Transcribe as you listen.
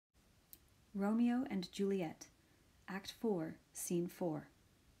Romeo and Juliet, Act 4, Scene 4.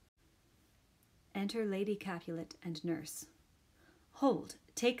 Enter Lady Capulet and Nurse. Hold,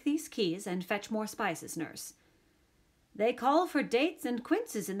 take these keys and fetch more spices, nurse. They call for dates and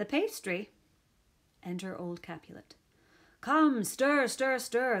quinces in the pastry. Enter old Capulet. Come, stir, stir,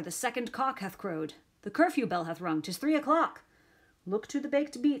 stir, the second cock hath crowed. The curfew bell hath rung, 'tis 3 o'clock. Look to the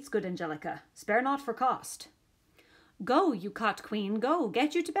baked beets, good Angelica, spare not for cost. Go, you cot queen, go,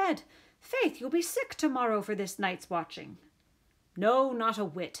 get you to bed. Faith, you'll be sick tomorrow for this night's watching. No, not a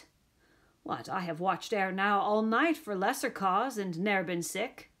whit. What, I have watched ere now all night for lesser cause, and ne'er been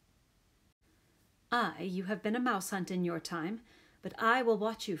sick. Ay, you have been a mouse hunt in your time, but I will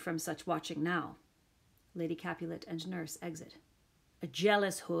watch you from such watching now. Lady Capulet and Nurse exit. A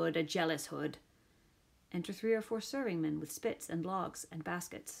jealous hood, a jealous hood. Enter 3 or 4 serving-men with spits and logs and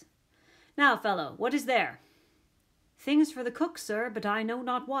baskets. Now, fellow, what is there? Things for the cook, sir, but I know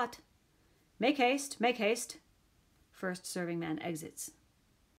not what. Make haste, make haste. First serving-man exits.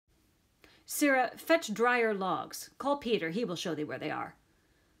 Sirrah, fetch drier logs. Call Peter, he will show thee where they are.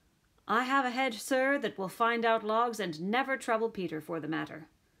 I have a head, sir, that will find out logs, and never trouble Peter for the matter.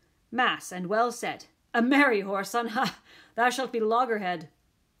 Mass, and well said. A merry whoreson, ha! Thou shalt be loggerhead.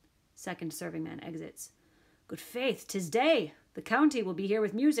 Second serving-man exits. Good faith, 'tis day. The county will be here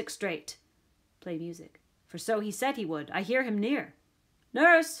with music straight. Play music. For so he said he would. I hear him near.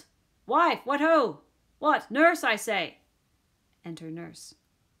 Nurse! Wife, what ho? What, nurse, I say. Enter nurse.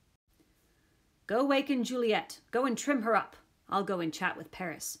 Go waken Juliet. Go and trim her up. I'll go and chat with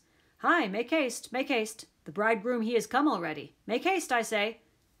Paris. Hi, make haste, make haste. The bridegroom he is come already. Make haste, I say.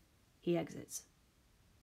 He exits.